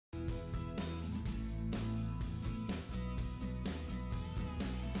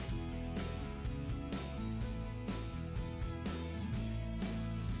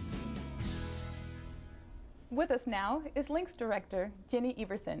With us now is Links Director Jenny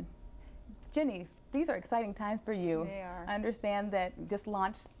Everson. Jenny, these are exciting times for you. They are. I understand that you just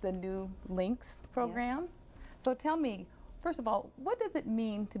launched the new Links program. Yes. So tell me, first of all, what does it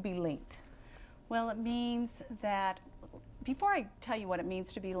mean to be linked? Well, it means that, before I tell you what it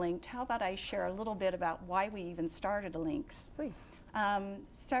means to be linked, how about I share a little bit about why we even started Links? Please.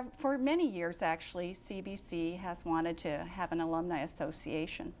 For many years, actually, CBC has wanted to have an alumni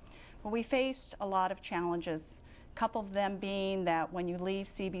association. But we faced a lot of challenges, a couple of them being that when you leave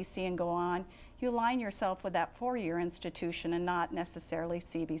CBC and go on, you align yourself with that four-year institution and not necessarily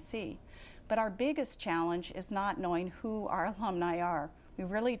CBC. But our biggest challenge is not knowing who our alumni are. We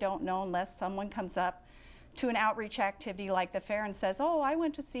really don't know unless someone comes up to an outreach activity like the fair and says, oh, I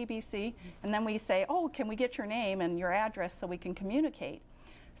went to CBC, and then we say, oh, can we get your name and your address so we can communicate?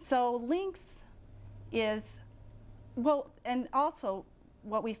 So Links is, well, and also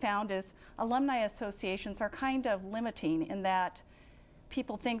what we found is alumni associations are kind of limiting in that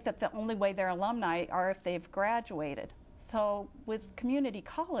people think that the only way they're alumni are if they've graduated. So with community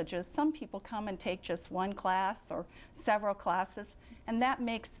colleges, some people come and take just one class or several classes, and that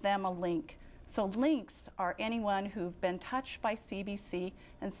makes them a link. So links are anyone who've been touched by CBC,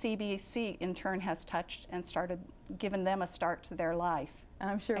 and CBC in turn has touched and given them a start to their life. And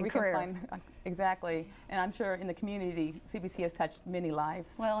I'm sure we career. can find, exactly, and I'm sure in the community, CBC has touched many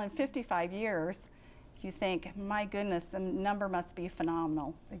lives. Well, in 55 years, you think, my goodness, the number must be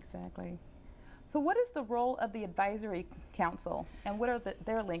phenomenal. Exactly. So what is the role of the advisory council, and what are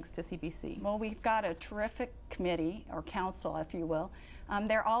their links to CBC? Well, we've got a terrific committee, or council, if you will.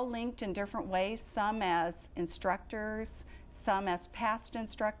 They're all linked in different ways, some as instructors, some as past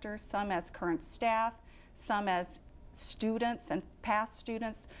instructors, some as current staff, some as students and past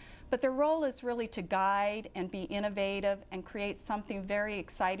students. But their role is really to guide and be innovative and create something very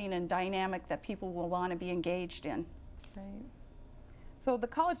exciting and dynamic that people will want to be engaged in. Right. So the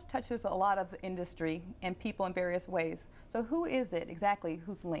college touches a lot of industry and people in various ways. So who is it exactly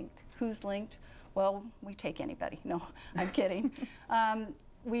who's linked? Who's linked? Well, we take anybody. No, I'm kidding.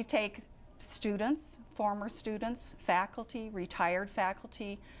 We take students, former students, faculty, retired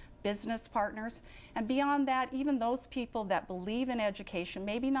faculty, business partners, and beyond that, even those people that believe in education,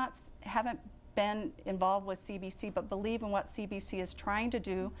 maybe haven't been involved with CBC, but believe in what CBC is trying to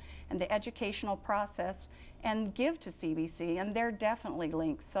do and the educational process and give to CBC, and they're definitely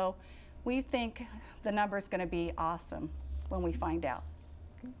linked. So we think the number is going to be awesome when we find out.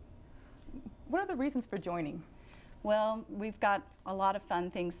 What are the reasons for joining? Well, we've got a lot of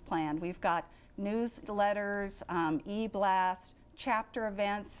fun things planned. We've got newsletters, e-blast, chapter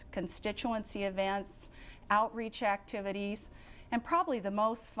events, constituency events, outreach activities, and probably the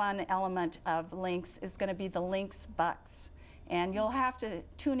most fun element of Links is going to be the Links Bucks. And you'll have to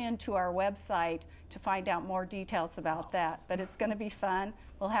tune into our website to find out more details about that. But it's going to be fun.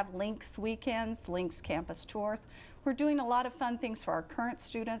 We'll have Links weekends, Links campus tours. We're doing a lot of fun things for our current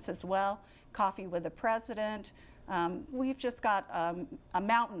students as well. Coffee with the president. We've just got a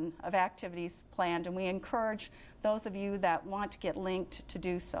mountain of activities planned, and we encourage those of you that want to get linked to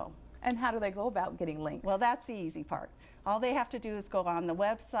do so. And how do they go about getting linked? Well, that's the easy part. All they have to do is go on the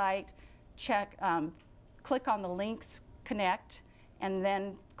website, click on the Links Connect, and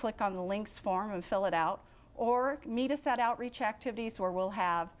then click on the Links form and fill it out. Or meet us at outreach activities where we'll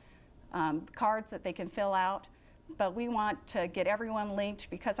have cards that they can fill out. But we want to get everyone linked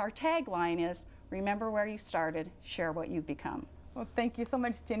because our tagline is, remember where you started, share what you've become. Well, thank you so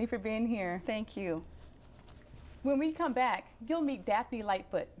much, Jenny, for being here. Thank you. When we come back, you'll meet Daphne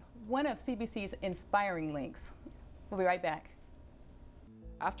Lightfoot, one of CBC's inspiring links. We'll be right back.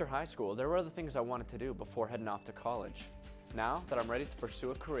 After high school, there were other things I wanted to do before heading off to college. Now that I'm ready to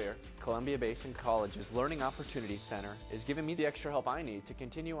pursue a career, Columbia Basin College's Learning Opportunity Center is giving me the extra help I need to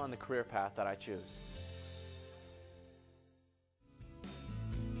continue on the career path that I choose.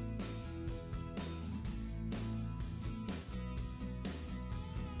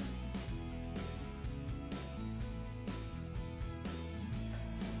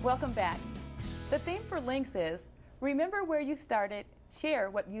 Welcome back. The theme for Links is, remember where you started,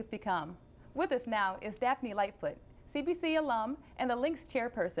 share what you've become. With us now is Daphne Lightfoot, CBC alum and the Links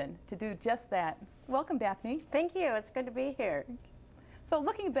chairperson, to do just that. Welcome, Daphne. Thank you. It's good to be here. So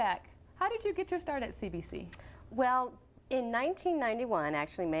looking back, how did you get your start at CBC? Well, in 1991,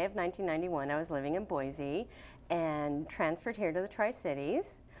 actually May of 1991, I was living in Boise and transferred here to the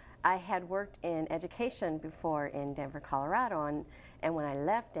Tri-Cities. I had worked in education before in Denver, Colorado, and when I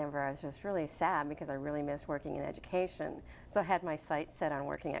left Denver, I was just really sad because I really missed working in education. So I had my sights set on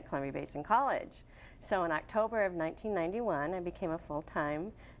working at Columbia Basin College. So in October of 1991, I became a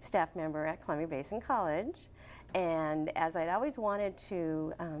full-time staff member at Columbia Basin College. And as I'd always wanted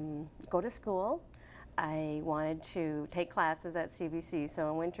to go to school, I wanted to take classes at CBC. So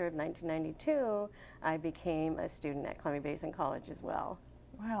in winter of 1992, I became a student at Columbia Basin College as well.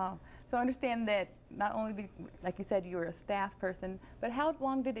 Wow. So I understand that not only, like you said, you were a staff person, but how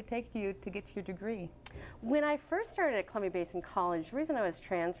long did it take you to get your degree? When I first started at Columbia Basin College, the reason I was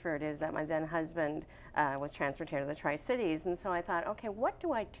transferred is that my then husband was transferred here to the Tri-Cities, and so I thought, okay, what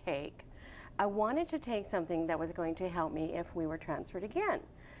do I take? I wanted to take something that was going to help me if we were transferred again.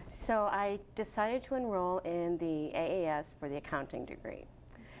 So I decided to enroll in the AAS for the accounting degree.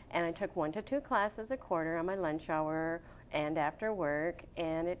 And I took 1 to 2 classes a quarter on my lunch hour and after work,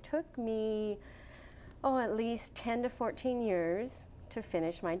 and it took me, at least 10 to 14 years to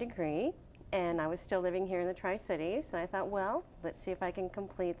finish my degree. And I was still living here in the Tri-Cities, and I thought, well, let's see if I can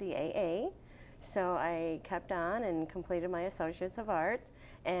complete the AA. So I kept on and completed my Associates of Arts,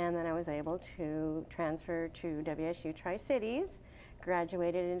 and then I was able to transfer to WSU Tri-Cities,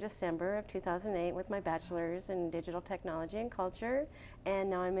 graduated in December of 2008 with my bachelor's in digital technology and culture, and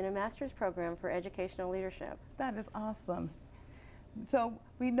now I'm in a master's program for educational leadership. That is awesome. So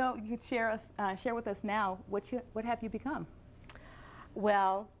we know you could share with us now what have you become?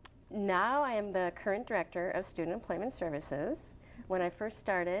 Well, now I am the current director of Student Employment Services. When I first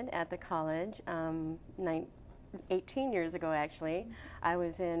started at the college, 18 years ago actually, I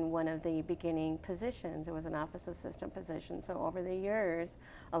was in one of the beginning positions. It was an office assistant position. So over the years,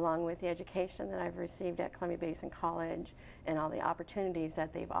 along with the education that I've received at Columbia Basin College and all the opportunities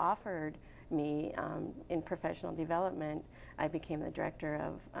that they've offered me in professional development, I became the director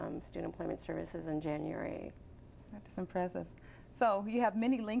of Student Employment Services in January. That's impressive. So you have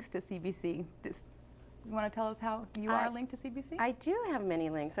many links to CBC. You want to tell us how you are linked to CBC? I do have many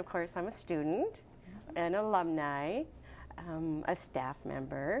links. Of course, I'm a student, an alumni, a staff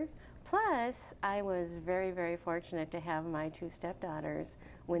member. Plus, I was very, very fortunate to have my 2 stepdaughters.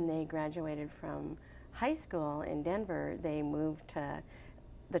 When they graduated from high school in Denver, they moved to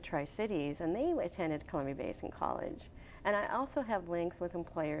the Tri-Cities, and they attended Columbia Basin College. And I also have links with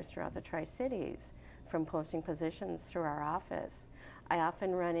employers throughout the Tri-Cities from posting positions through our office. I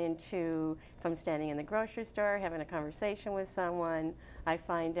often run into, if I'm standing in the grocery store having a conversation with someone, I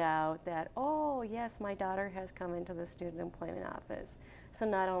find out that, oh yes, my daughter has come into the student employment office. So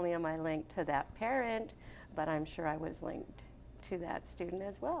not only am I linked to that parent, but I'm sure I was linked to that student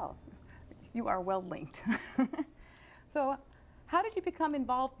as well. You are well linked. So how did you become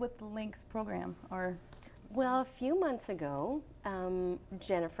involved with the Links program? Well, a few months ago,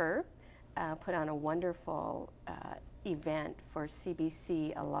 Jennifer put on a wonderful event for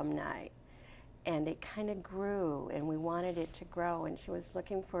CBC alumni, and it kind of grew, and we wanted it to grow, and she was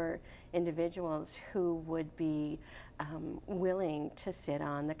looking for individuals who would be willing to sit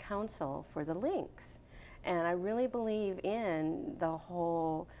on the council for the Links. And I really believe in the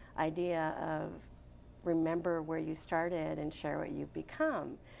whole idea of remember where you started and share what you've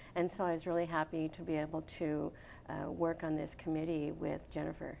become. And so I was really happy to be able to work on this committee with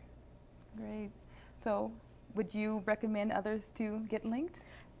Jennifer. Great. So would you recommend others to get linked?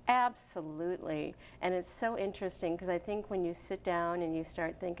 Absolutely. And it's so interesting because I think when you sit down and you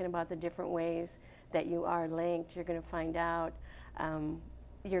start thinking about the different ways that you are linked, you're going to find out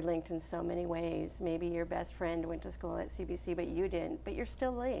you're linked in so many ways. Maybe your best friend went to school at CBC, but you didn't, but you're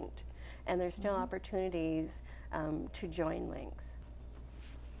still linked. And there's still opportunities to join links.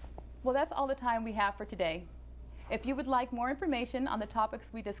 Well, that's all the time we have for today. If you would like more information on the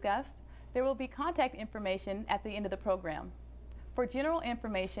topics we discussed, there will be contact information at the end of the program. For general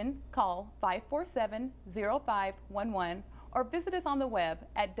information, call 547-0511 or visit us on the web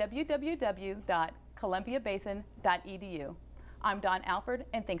at www.columbiabasin.edu. I'm Dawn Alford,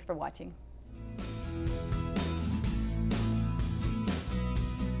 and thanks for watching.